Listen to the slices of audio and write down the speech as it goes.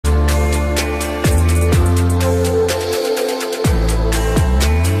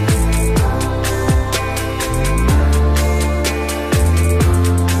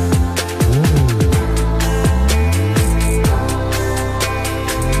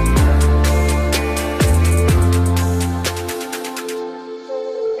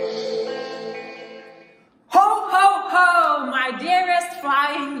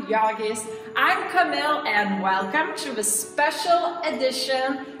welcome to the special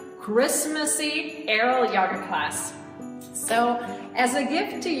edition Christmassy aerial yoga class. So, as a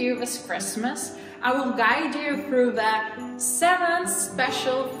gift to you this Christmas, I will guide you through the 7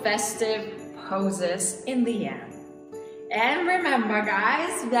 special festive poses in the end. And remember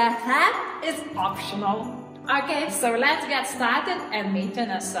guys, the hat is optional. Okay, so let's get started and meet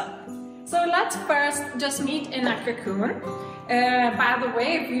in a cell. So let's first just meet in a cocoon. By the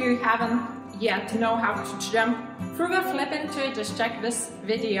way, if you haven't yet know how to jump through the flip into it, just check this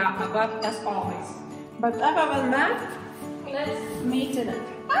video above as always. But other than that, let's meet in it.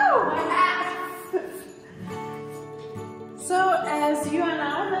 Oh, my hat! So as you are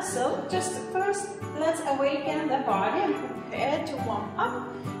now in the silk, just first let's awaken the body and prepare to warm up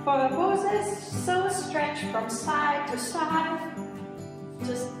for the poses. So stretch from side to side,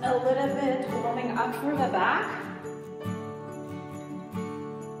 just a little bit warming up through the back.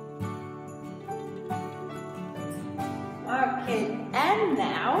 Okay, and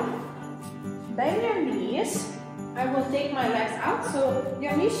now bend your knees. I will take my legs out, so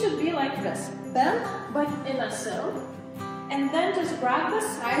your knees should be like this, bent but in a silk. And then just grab the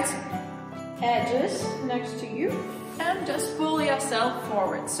sides edges next to you and just pull yourself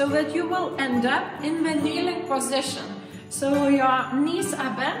forward so that you will end up in the kneeling position. So your knees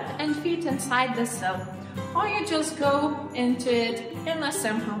are bent and feet inside the silk, or you just go into it in a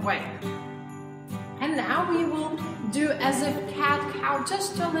simple way. And now we will do as if cat-cow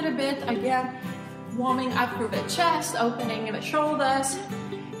just a little bit, again warming up through the chest, opening the shoulders.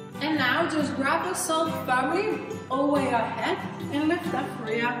 And now just grab yourself firmly over your head and lift up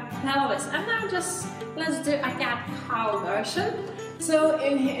through your pelvis. And now just let's do a cat-cow version. So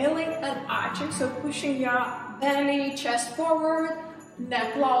inhaling and arching, so pushing your belly, chest forward,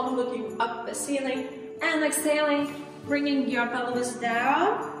 neck long, looking up the ceiling, and exhaling, bringing your pelvis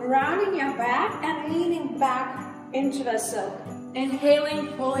down, rounding your back and leaning back into the silk. Inhaling,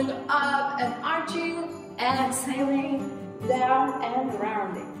 pulling up and arching, exhaling, down and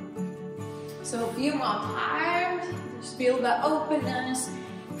rounding. So a few more times, just feel the openness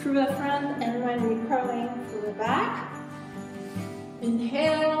through the front and when we're curling through the back.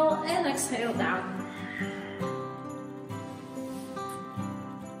 Inhale and exhale down.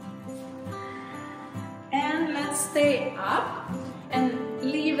 And let's stay up and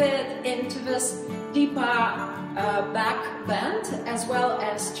leave it into this deeper back bend as well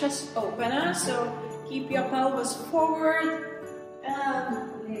as chest opener. So keep your pelvis forward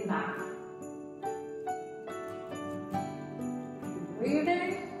and lean back.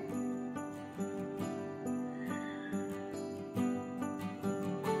 Breathing.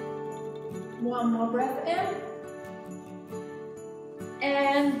 One more breath in.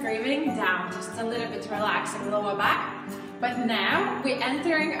 And breathing down, just a little bit relaxing lower back. But now we're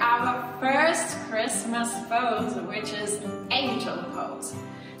entering our first Christmas pose, which is angel pose.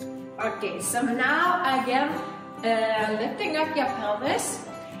 Okay, so now again, lifting up your pelvis.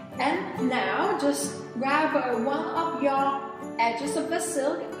 And now just grab one of your edges of the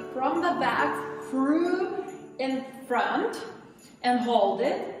silk from the back through in front and hold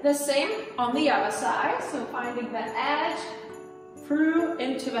it. The same on the other side, so finding the edge through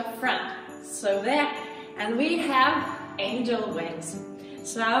into the front. So there, and we have angel wings.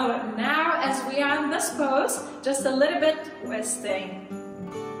 So now as we are in this pose, just a little bit twisting.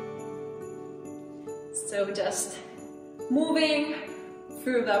 So just moving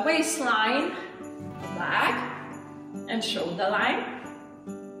through the waistline, back and shoulder line.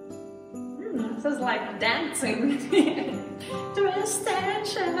 This is like dancing. Twist and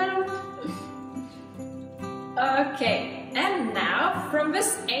shout. Okay, and now from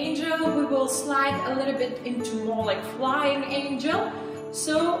this angel we will slide a little bit into more like flying angel.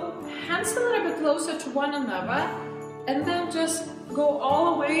 So hands a little bit closer to one another and then just go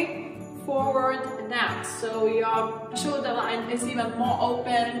all the way forward down. So your shoulder line is even more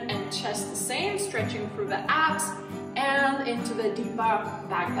open and chest the same, stretching through the abs and into the deeper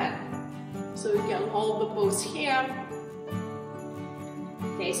back bend. So you can hold the pose here.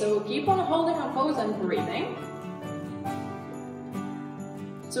 Okay, so keep on holding a pose and breathing.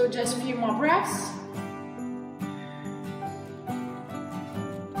 So just a few more breaths.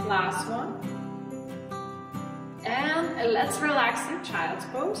 Last one. And let's relax in child's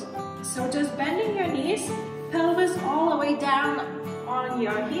pose. So just bending your knees, pelvis all the way down on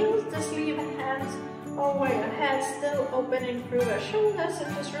your heels. Just leave the hands over your head, still opening through the shoulders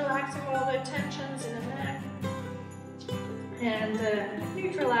and just relaxing all the tensions in the neck. And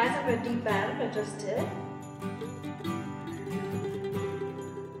neutralizing the deep bend I just did.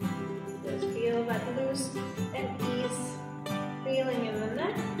 Just feel that loose and ease feeling in the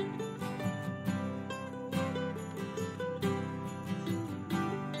neck.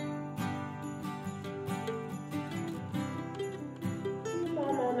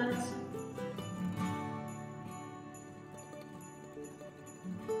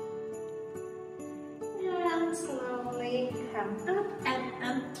 come up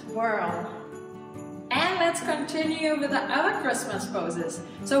and twirl. And let's continue with the other Christmas poses.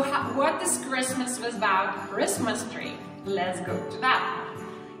 So what is Christmas without Christmas tree? Let's go to that.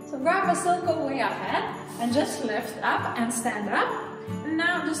 So grab a silk over your head and just lift up and stand up. And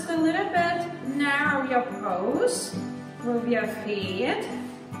now just a little bit narrow your pose. Move your feet.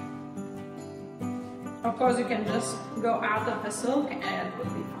 Of course you can just go out of the silk and it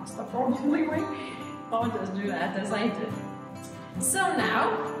would be faster probably. Or just do that as I did. So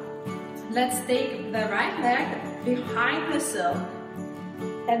now let's take the right leg behind the silk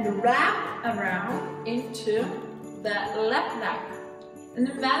and wrap around into the left leg. And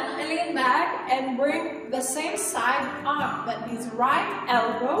then lean back and bring the same side arm, that means right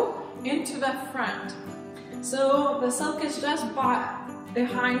elbow into the front. So the silk is just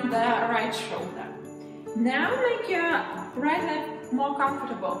behind the right shoulder. Now make your right leg more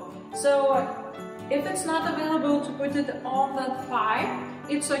comfortable. So if it's not available to put it on the thigh,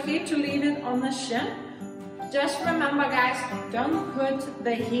 it's okay to leave it on the shin. Just remember guys, don't put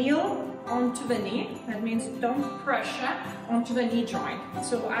the heel onto the knee. That means don't pressure onto the knee joint.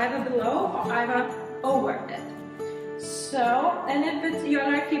 So either below or either over it. So, and if your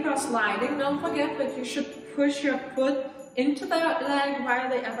leg keeps on sliding, don't forget that you should push your foot into the leg while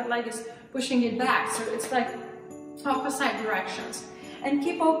the other leg is pushing it back. So it's like opposite directions. And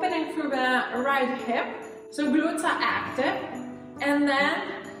keep opening through the right hip. So glutes are active. And then,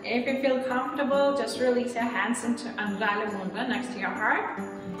 if you feel comfortable, just release your hands into Anjali Mudra next to your heart.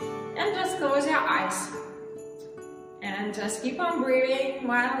 And just close your eyes. And just keep on breathing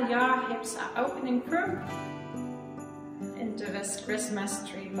while your hips are opening through into this Christmas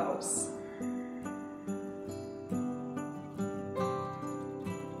tree pose.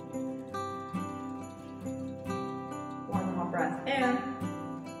 One more breath in.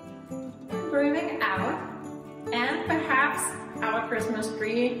 Breathing out. And perhaps our Christmas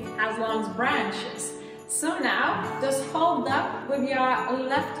tree has long branches. So now, just hold up with your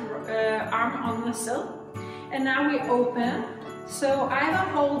left arm on the silk. And now we open. So either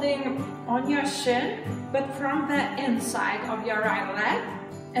holding on your shin, but from the inside of your right leg.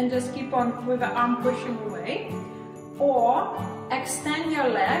 And just keep on with the arm pushing away. Or extend your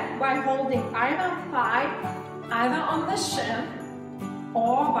leg by holding either thigh, either on the shin,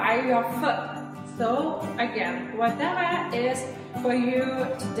 or by your foot. So again, whatever is for you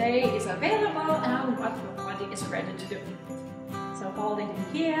today is available and what your body is ready to do. So holding it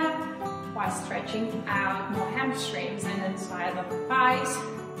here while stretching out more hamstrings and inside of the thighs.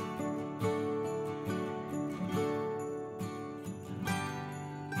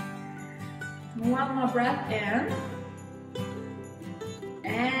 One more breath in.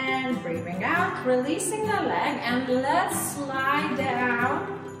 And breathing out, releasing the leg, and let's slide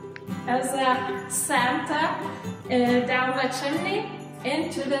down as a center down the chimney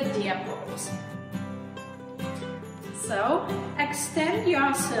into the deer pose. So extend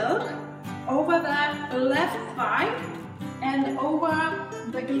your silk over the left thigh and over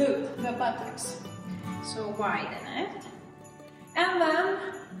the glute, the buttocks. So widen it. And then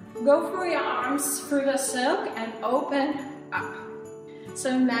go through your arms through the silk and open up.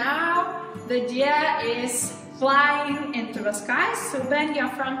 So now the deer is flying into the sky, so bend your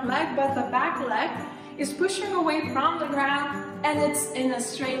front leg, but the back leg is pushing away from the ground and it's in a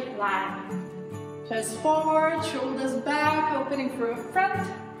straight line. Chest forward, shoulders back, opening through the front,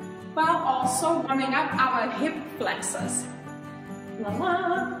 while also warming up our hip flexors.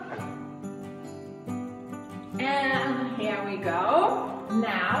 And here we go.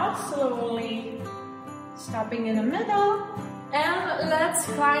 Now slowly stopping in the middle, and let's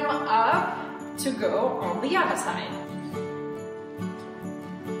climb up to go on the other side.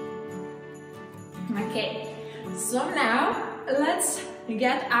 Okay, so now let's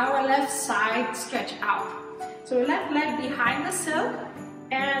get our left side stretched out. So left leg behind the silk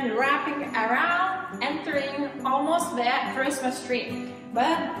and wrapping around, entering almost there, Christmas tree.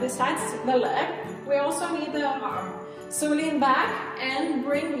 But besides the leg, we also need the arm. So lean back and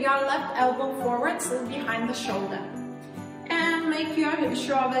bring your left elbow forward, so behind the shoulder. And make sure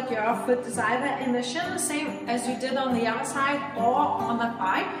that your foot is either in the shin, the same as you did on the other side, or on the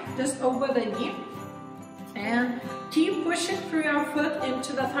thigh, just over the knee. And keep pushing through your foot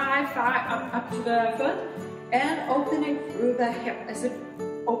into the thigh up to the foot, and opening through the hip, as if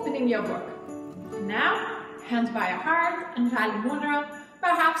opening your book. Now, hands by your heart, Anjali Mudra,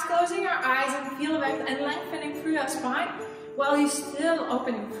 perhaps closing your eyes and feel it and lengthening through your spine, while you're still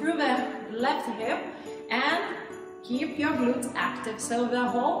opening through the left hip, and keep your glutes active so the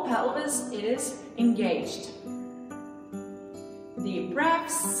whole pelvis is engaged. Deep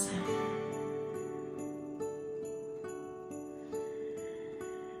breaths.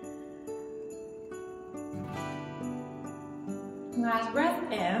 Nice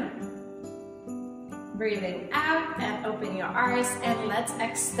breath in. Breathing out and open your eyes, and let's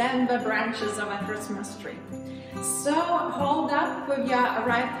extend the branches of a Christmas tree. So hold up with your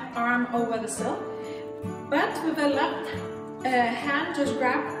right arm over the sill, but with the left hand just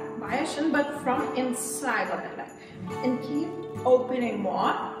grab by your shin, but from inside of the leg, and keep opening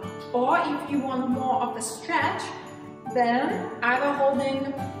more. Or if you want more of a stretch, then either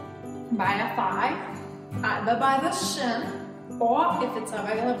holding by a thigh, either by the shin, or if it's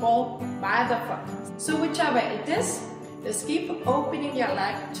available, by the foot. So whichever it is, just keep opening your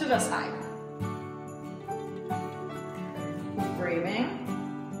leg to the side. Keep breathing.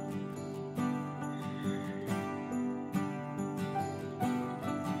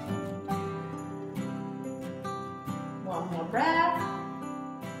 One more breath.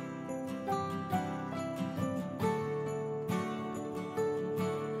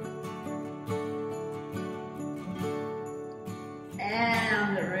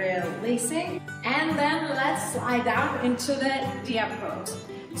 And releasing. And then let's slide down into the deer pose.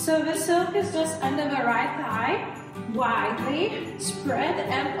 So the silk is just under the right thigh, widely spread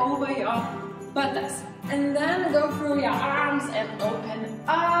and over your buttocks. And then go through your arms and open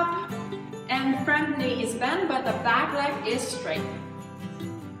up. And front knee is bent, but the back leg is straight.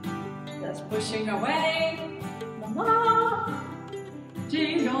 Just pushing away. Mama,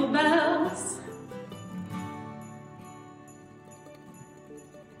 jingle bells.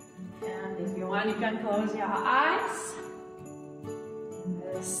 And if you want, you can close your eyes. In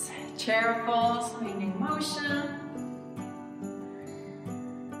this cheerful swinging motion.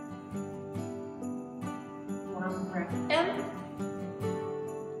 One breath in.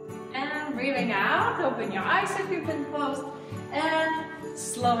 And breathing out. Open your eyes if you've been closed. And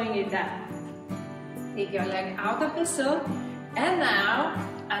slowing it down. Take your leg out of the silk. And now,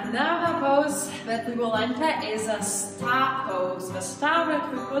 another pose that we will enter is a star pose, the star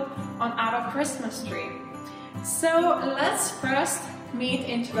that we put on our Christmas tree. So let's first meet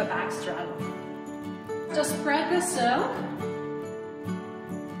into the back straddle. Just spread the silk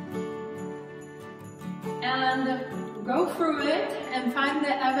and go through it and find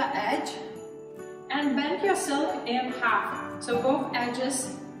the other edge and bend your silk in half. So both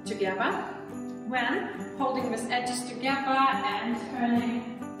edges together. When holding these edges together and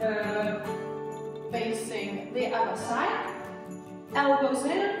turning facing the other side. Elbows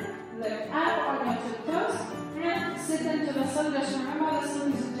in, lift up on your tiptoes, and sit into the silk. Just remember the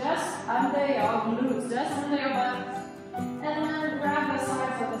silk is just under your glutes, just under your butt. And then grab the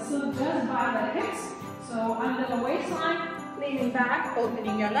sides of the silk just by the hips. So under the waistline, leaning back,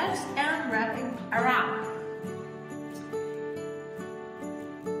 opening your legs, and wrapping around.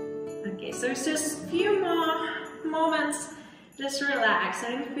 Okay, so it's just a few more moments. Just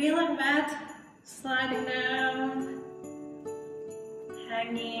relaxing, feeling that sliding down,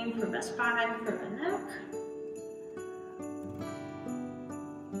 hanging through the spine, through the neck.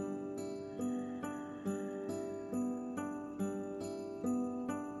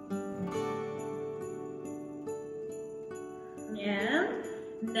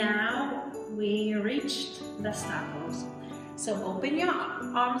 And now we reached the star pose. So open your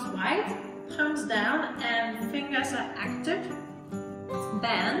arms wide, palms down, and fingers are active.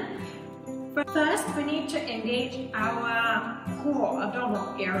 Then, first we need to engage our core,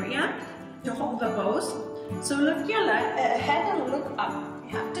 abdominal area to hold the pose. So lift your head and look up.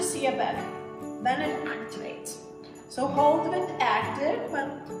 You have to see your belly. Then it activates. So hold it active,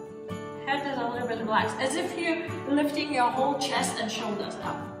 but head is a little bit relaxed, as if you're lifting your whole chest and shoulders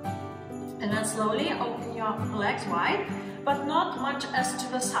up. And then slowly open your legs wide, but not much as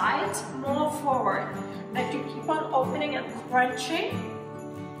to the sides, more forward. Like you keep on opening and crunching,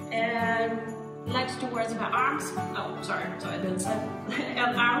 and legs towards my arms. Oh, sorry, I didn't say.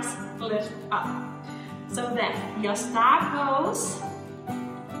 And arms lift up. So then, your star pose.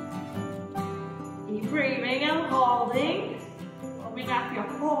 Keep breathing and holding. Warming up your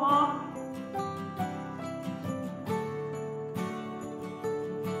core.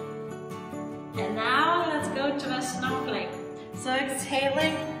 And now let's go to the snowflake. So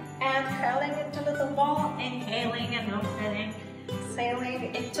exhaling and curling into little ball, inhaling and opening,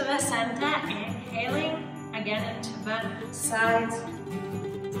 exhaling into the center, inhaling again into the sides.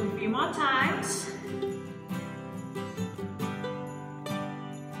 3 more times.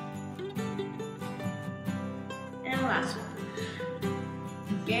 And last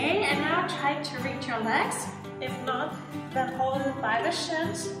one. Okay, and now try to reach your legs. If not, then hold it by the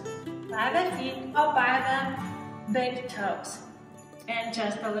shins, by the feet, or by the big toes. And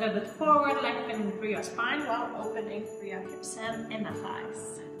just a little bit forward, lengthening through your spine while opening through your hips and inner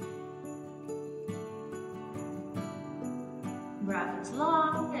thighs. breath is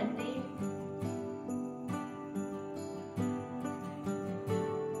long and deep.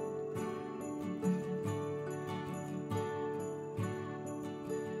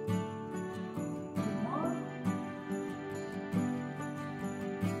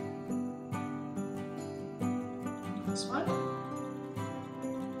 This one.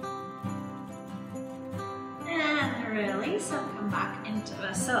 And release and come back into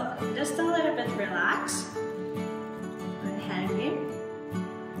a silk. Just a little bit relax. And hanging.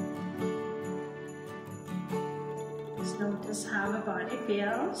 Just notice how the body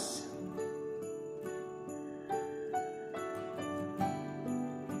feels.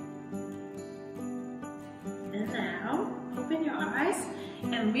 And now, open your eyes.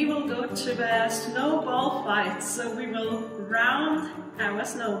 And we will go to the snowball flight. So we will round our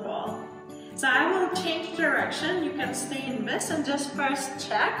snowball. So I will change direction. You can stay in this and just first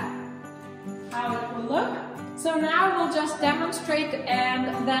check how it will look. So now we'll just demonstrate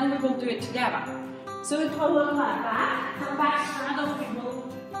and then we will do it together. So it will look like that. From back straddle, we will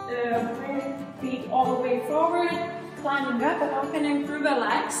bring feet all the way forward, climbing up and opening through the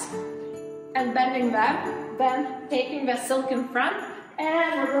legs and bending them. Then taking the silk in front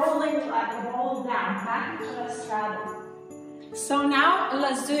and rolling like a ball down, back into the straddle. So now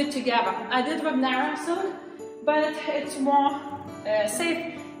let's do it together. I did with narrow silk, but it's more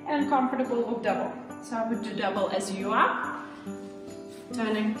safe and comfortable with double. So I would do double as you are,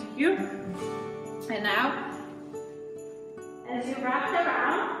 turning to you. And now, as you wrap it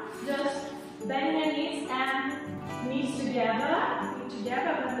around, just bend your knees and knees together, feet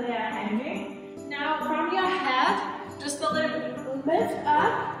together when they are hanging. Now from your head, just a little lift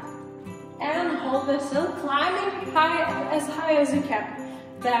up and hold the silk, climbing as high as you can.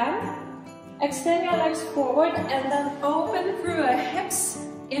 Then extend your legs forward and then open through the hips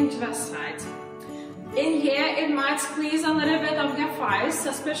into the sides. In here, it might squeeze a little bit of your thighs,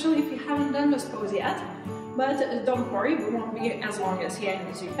 especially if you haven't done this pose yet. But don't worry, it won't be as long as here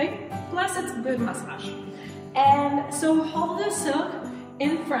as you think. Plus, it's a good massage. And so hold the silk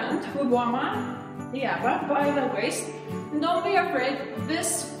in front with one arm, the other by the waist. Don't be afraid,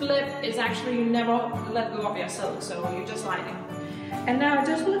 this flip is actually you never let go of your silk, so you're just sliding. And now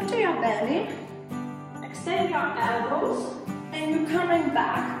just look to your belly, extend your elbows, and you're coming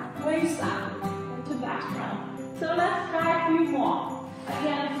back, waist down, into back round. So let's try a few more.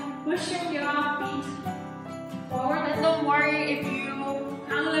 Again, pushing your feet forward, and don't worry if you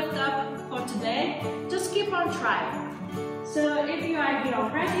can't lift up for today, just keep on trying. So if you are here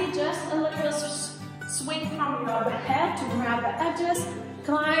already, just a little swing from your head to grab the edges,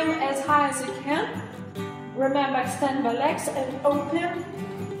 climb as high as you can. Remember, extend the legs and open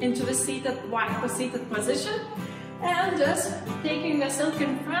into the seated position. And just taking the silk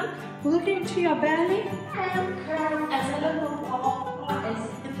in front, looking to your belly and curve as a little ball, or as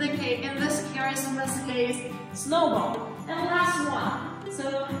in this case, snowball. And last one.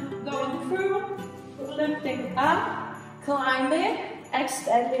 So going through, lifting up, climbing,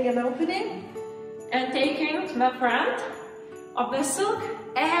 extending and opening. And taking the front of the silk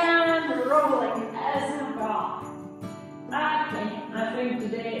and rolling as a ball. Okay, I think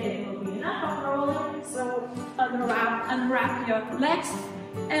today it will be enough of rolling, so unwrap your legs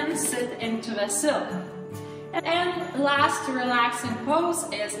and sit into the silk. And last relaxing pose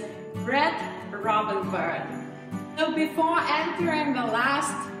is Red Robin Bird. So before entering the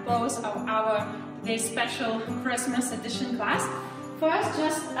last pose of our today's special Christmas edition class, first,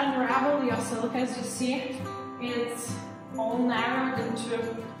 just unravel your silk. As you see, it's all narrowed into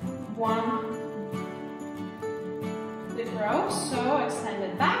one big row. So extend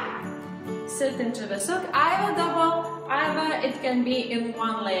it back, sit into the silk. Either double, either it can be in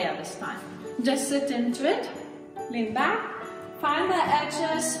one layer this time. Just sit into it, lean back, find the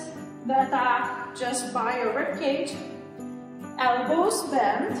edges that are just by your ribcage, elbows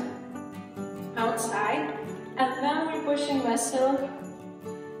bent outside. And then we're pushing the silk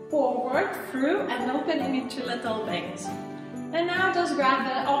forward through and opening into little wings. And now just grab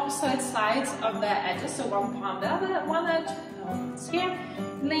the opposite sides of the edges. So one palm the other, one edge, it's here.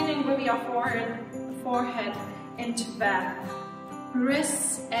 Leaning with your forehead into the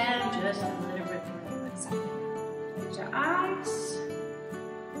wrists and just a little bit relax. Close your eyes.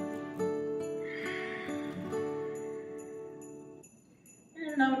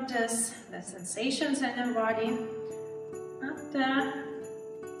 And notice the sensations in your body. After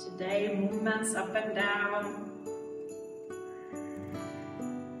today, movements up and down.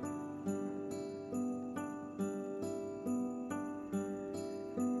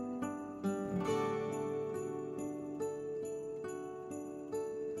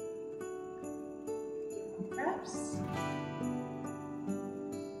 Breaths.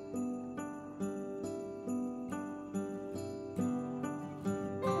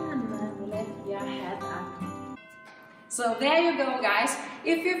 So there you go, guys.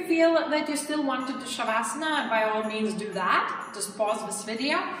 If you feel that you still want to do Shavasana, by all means do that. Just pause this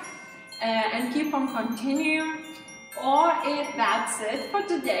video and keep on continuing. Or if that's it for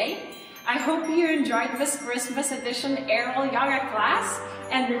today, I hope you enjoyed this Christmas edition aerial yoga class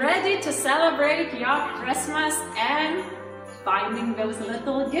and ready to celebrate your Christmas and finding those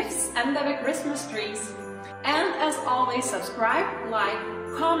little gifts under the Christmas trees. And as always, subscribe, like,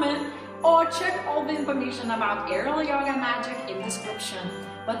 comment, or check all the information about aerial yoga magic in description.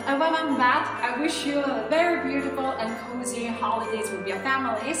 But other than that, I wish you a very beautiful and cozy holidays with your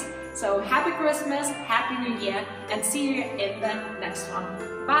families. So happy Christmas, happy New Year, and see you in the next one.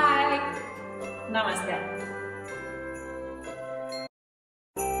 Bye! Namaste.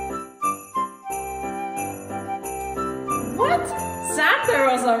 What? Santa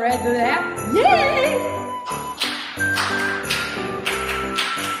was already there? Yay!